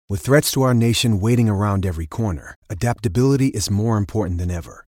With threats to our nation waiting around every corner, adaptability is more important than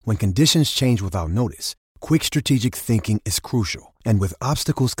ever. When conditions change without notice, quick strategic thinking is crucial. And with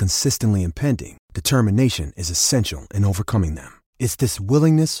obstacles consistently impending, determination is essential in overcoming them. It's this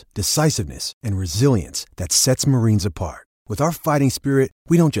willingness, decisiveness, and resilience that sets Marines apart. With our fighting spirit,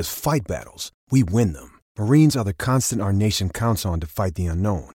 we don't just fight battles, we win them. Marines are the constant our nation counts on to fight the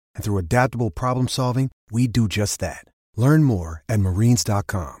unknown. And through adaptable problem solving, we do just that. Learn more at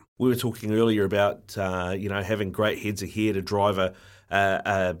marines.com. We were talking earlier about having great heads of hair to drive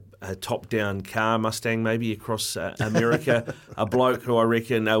a top-down car, Mustang maybe, across America. A bloke who I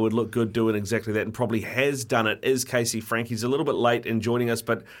reckon would look good doing exactly that and probably has done it is Casey Frank. He's a little bit late in joining us,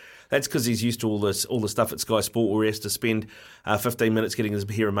 but that's because he's used to all the stuff at Sky Sport where he has to spend 15 minutes getting his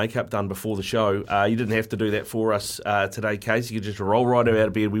hair and makeup done before the show. You didn't have to do that for us today, Casey. You could just roll right out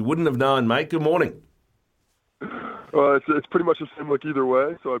of bed. We wouldn't have known, mate. Good morning. Well, it's pretty much the same look either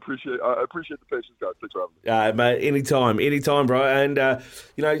way, so I appreciate the patience, guys. Thanks for having me. Mate, anytime, bro. And,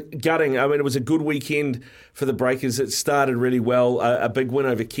 gutting, I mean, it was a good weekend for the Breakers. It started really well, a big win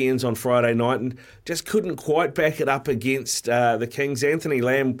over Cairns on Friday night, and just couldn't quite back it up against the Kings. Anthony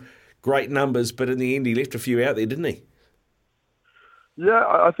Lamb, great numbers, but in the end he left a few out there, didn't he? Yeah,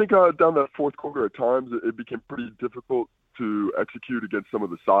 I think down that fourth quarter at times it became pretty difficult to execute against some of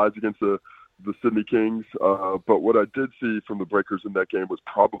the sides against the Sydney Kings, but what I did see from the Breakers in that game was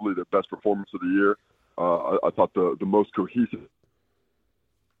probably their best performance of the year. I thought the most cohesive,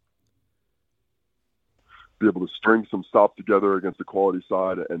 be able to string some stops together against the quality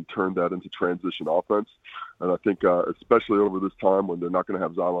side and turn that into transition offense. And I think especially over this time when they're not going to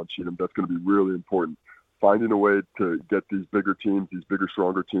have Xylon Cheatham, that's going to be really important. Finding a way to get these bigger teams, these bigger,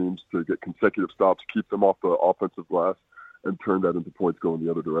 stronger teams, to get consecutive stops, keep them off the offensive glass, and turn that into points going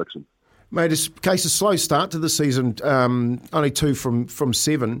the other direction. Mate, it's Case a slow start to the season, only 2 from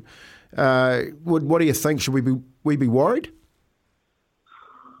 7. What do you think? Should we be worried?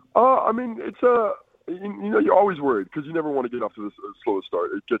 I mean, it's you're always worried because you never want to get off to this slow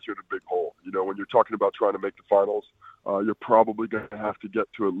start. It gets you in a big hole. When you're talking about trying to make the finals, you're probably going to have to get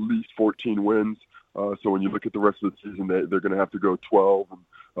to at least 14 wins. So when you look at the rest of the season, they're going to have to go 12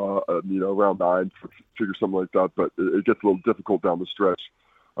 and around 9 to figure something like that. But it gets a little difficult down the stretch.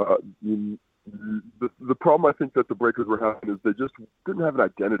 The problem I think that the Breakers were having is they just didn't have an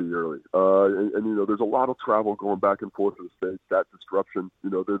identity early. And there's a lot of travel going back and forth to the States, that disruption.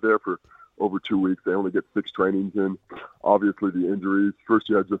 They're there for over 2 weeks. They only get 6 trainings in. Obviously the injuries. First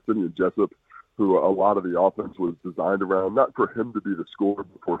you had Justinian Jessup, who a lot of the offense was designed around, not for him to be the scorer,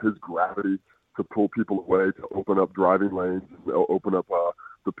 but for his gravity to pull people away, to open up driving lanes, open up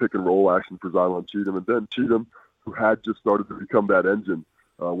the pick and roll action for Xylon Cheatham. And then Cheatham, who had just started to become that engine,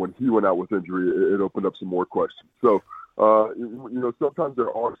 when he went out with injury, it opened up some more questions. So, sometimes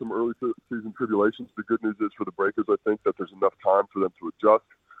there are some early season tribulations. The good news is for the Breakers, I think, that there's enough time for them to adjust.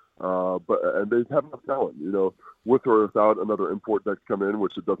 And they have enough talent, with or without another import that's come in,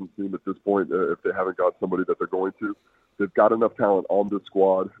 which it doesn't seem at this point if they haven't got somebody that they're going to. They've got enough talent on this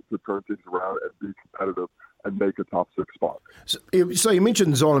squad to turn things around and be competitive and make a top 6 spot. So you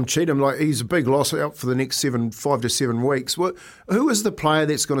mentioned Xylon Cheatham, like he's a big loss out for the next 5 to 7 weeks. Who is the player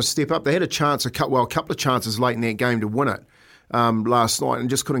that's going to step up? They had a couple of chances late in that game to win it last night and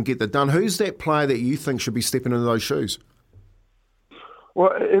just couldn't get that done. Who's that player that you think should be stepping into those shoes?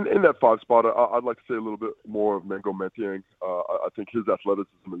 Well, in that 5 spot, I'd like to say a little bit more of Mengo Mentiang. I think his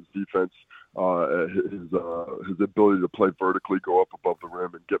athleticism, his defense, his ability to play vertically, go up above the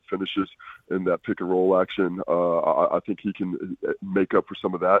rim, and get finishes in that pick and roll action. I think he can make up for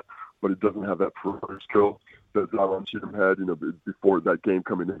some of that, but he doesn't have that perimeter skill that Xylon Cheatham had. Before that game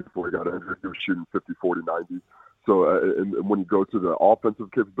coming in, before he got injured, he was shooting 50, 40, 90. So and when you go to the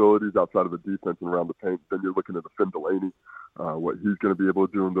offensive capabilities outside of the defense and around the paint, then you're looking at a Finn Delaney, what he's going to be able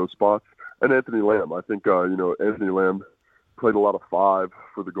to do in those spots. And Anthony Lamb. I think, Anthony Lamb played a lot of 5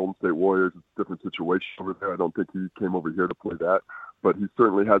 for the Golden State Warriors. It's a different situation over there. I don't think he came over here to play that. But he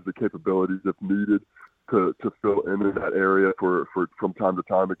certainly has the capabilities, if needed, to fill in that area for from time to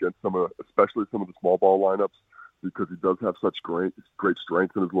time against especially some of the small ball lineups, because he does have such great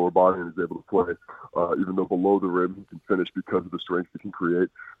strength in his lower body and is able to play, even though below the rim he can finish because of the strength he can create.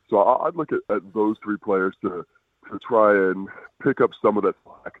 So I'd look at those 3 players to try and pick up some of that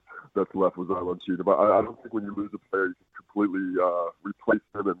slack that's left with Xylon Cheatham. I don't think when you lose a player you can completely replace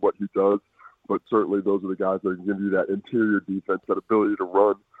him and what he does, but certainly those are the guys that can give you that interior defense, that ability to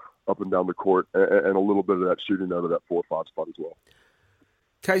run up and down the court, and a little bit of that shooting out of that 4 or 5 spot as well.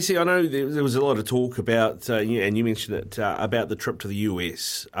 Casey, I know there was a lot of talk about, and you mentioned it, about the trip to the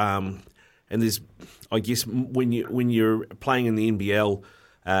US. And there's, I guess, when you're playing in the NBL,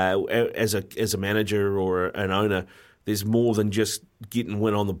 as a manager or an owner, there's more than just getting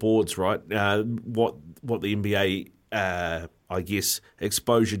win on the boards, right? What the NBA, I guess,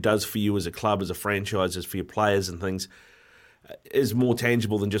 exposure does for you as a club, as a franchise, as for your players and things, is more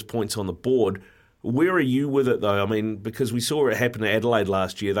tangible than just points on the board. Where are you with it, though? I mean, because we saw it happen at Adelaide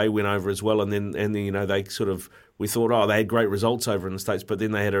last year. They went over as well, and then they sort of, we thought, they had great results over in the States, but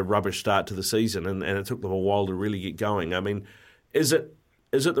then they had a rubbish start to the season, and it took them a while to really get going. I mean, is it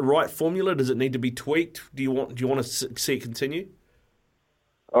the right formula? Does it need to be tweaked? Do you want to see it continue?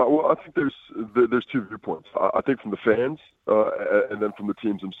 Well, I think there's two viewpoints. I think from the fans and then from the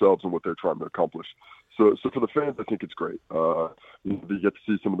teams themselves and what they're trying to accomplish. So for the fans, I think it's great. You get to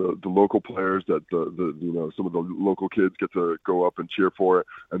see some of the local players that some of the local kids get to go up and cheer for it,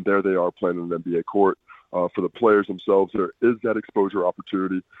 and there they are playing in an NBA court. For the players themselves, there is that exposure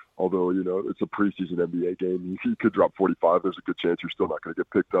opportunity. Although it's a preseason NBA game, you could drop 45. There's a good chance you're still not going to get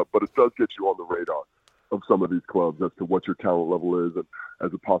picked up, but it does get you on the radar of some of these clubs as to what your talent level is and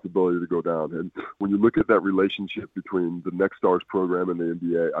as a possibility to go down. And when you look at that relationship between the Next Stars program and the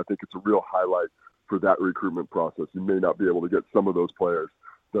NBA, I think it's a real highlight for that recruitment process. You may not be able to get some of those players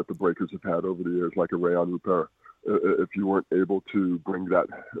that the Breakers have had over the years, like a Rayon Rupert, if you weren't able to bring that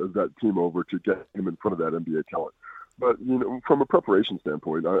team over to get him in front of that NBA talent. But, from a preparation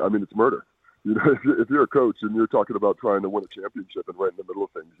standpoint, I mean, it's murder. If you're a coach and you're talking about trying to win a championship and right in the middle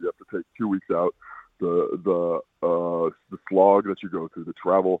of things, you have to take 2 weeks out, the slog that you go through, the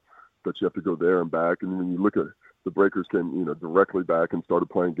travel that you have to go there and back. And when you look at it, the Breakers came, directly back and started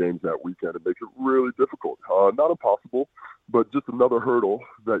playing games that weekend. It makes it really difficult. Not impossible, but just another hurdle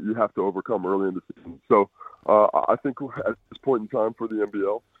that you have to overcome early in the season. So I think at this point in time for the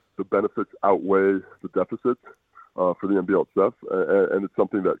NBL, the benefits outweigh the deficits for the NBL itself, and it's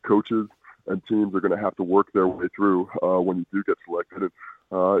something that coaches and teams are going to have to work their way through when you do get selected. And,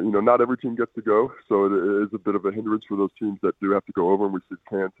 not every team gets to go, so it is a bit of a hindrance for those teams that do have to go over, and we see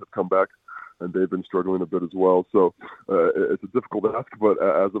Cairns have come back, and they've been struggling a bit as well. So it's a difficult ask, but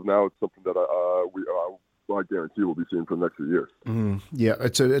as of now, it's something that I guarantee we'll be seeing for the next few years. Yeah,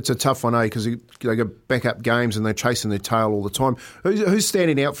 it's a tough one, because they get backup games and they're chasing their tail all the time. Who's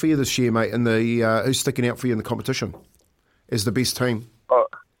standing out for you this year, mate, and who's sticking out for you in the competition as the best team?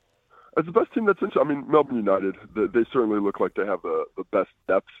 As the best team that's interesting, I mean, Melbourne United, they certainly look like they have the best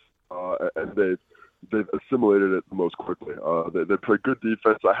depth, and they've assimilated it the most quickly. They play good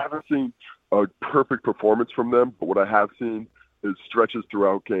defense. I haven't seen a perfect performance from them, but what I have seen is stretches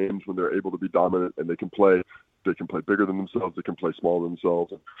throughout games when they're able to be dominant and they can play bigger than themselves, they can play smaller than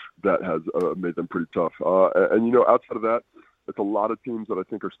themselves. That has made them pretty tough. And outside of that, it's a lot of teams that I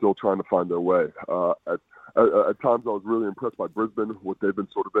think are still trying to find their way. At times, I was really impressed by Brisbane, what they've been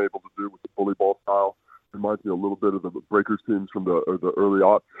sort of able to do with the bully ball style. Reminds me a little bit of the Breakers teams from the early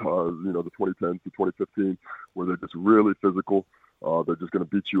aughts, the 2010s to 2015, where they're just really physical. They're just going to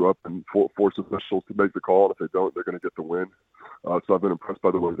beat you up and force officials to make the call. And if they don't, they're going to get the win. So I've been impressed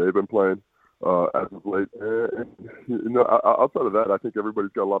by the way they've been playing as of late. And outside of that, I think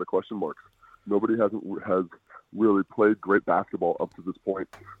everybody's got a lot of question marks. Nobody has really played great basketball up to this point.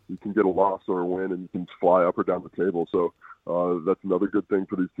 You can get a loss or a win, and you can fly up or down the table. So that's another good thing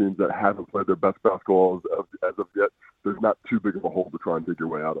for these teams that haven't played their best basketball as of yet. There's not too big of a hole to try and dig your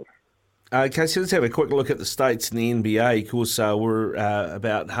way out of. Okay, so let's have a quick look at the States and the NBA. Of course, we're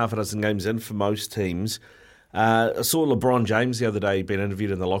about half a dozen games in for most teams. I saw LeBron James the other day being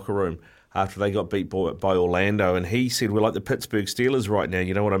interviewed in the locker room after they got beat by Orlando, and he said, we're like the Pittsburgh Steelers right now,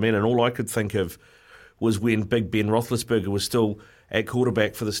 you know what I mean? And all I could think of was when Big Ben Roethlisberger was still at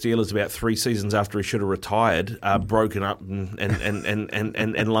quarterback for the Steelers about 3 seasons after he should have retired, broken up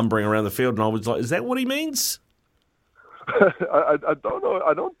and lumbering around the field. And I was like, is that what he means? I don't know.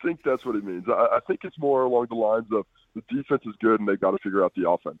 I don't think that's what he means. I think it's more along the lines of the defense is good and they've got to figure out the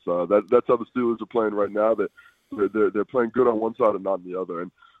offense. That's how the Steelers are playing right now. That they're playing good on one side and not on the other.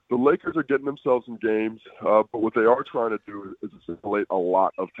 And the Lakers are getting themselves in games, but what they are trying to do is assimilate a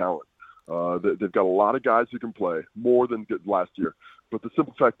lot of talent. They've got a lot of guys who can play, more than did last year. But the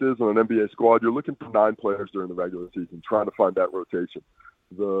simple fact is, on an NBA squad, you're looking for 9 players during the regular season, trying to find that rotation.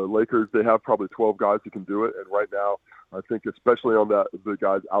 The Lakers, they have probably 12 guys who can do it, and right now, I think especially on the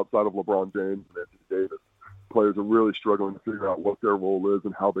guys outside of LeBron James and Anthony Davis, players are really struggling to figure out what their role is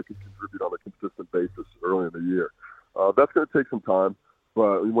and how they can contribute on a consistent basis early in the year. That's going to take some time.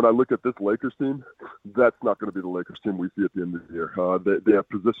 But when I look at this Lakers team, that's not going to be the Lakers team we see at the end of the year. They have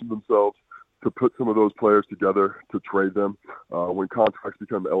positioned themselves to put some of those players together, to trade them. When contracts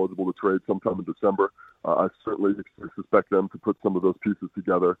become eligible to trade sometime in December, I certainly suspect them to put some of those pieces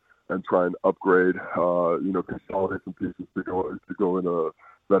together and try and upgrade, consolidate some pieces to go in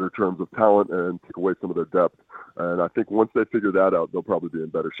better terms of talent and take away some of their depth. And I think once they figure that out, they'll probably be in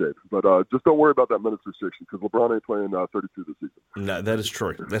better shape. But just don't worry about that minutes restriction because LeBron ain't playing 32 this season. No, that is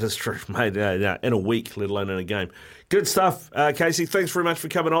true. That is true, mate. In a week, let alone in a game. Good stuff, Casey. Thanks very much for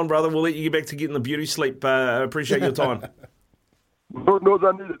coming on, brother. We'll let you get back to getting the beauty sleep. Appreciate your time. No,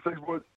 I need it. Thanks, boys.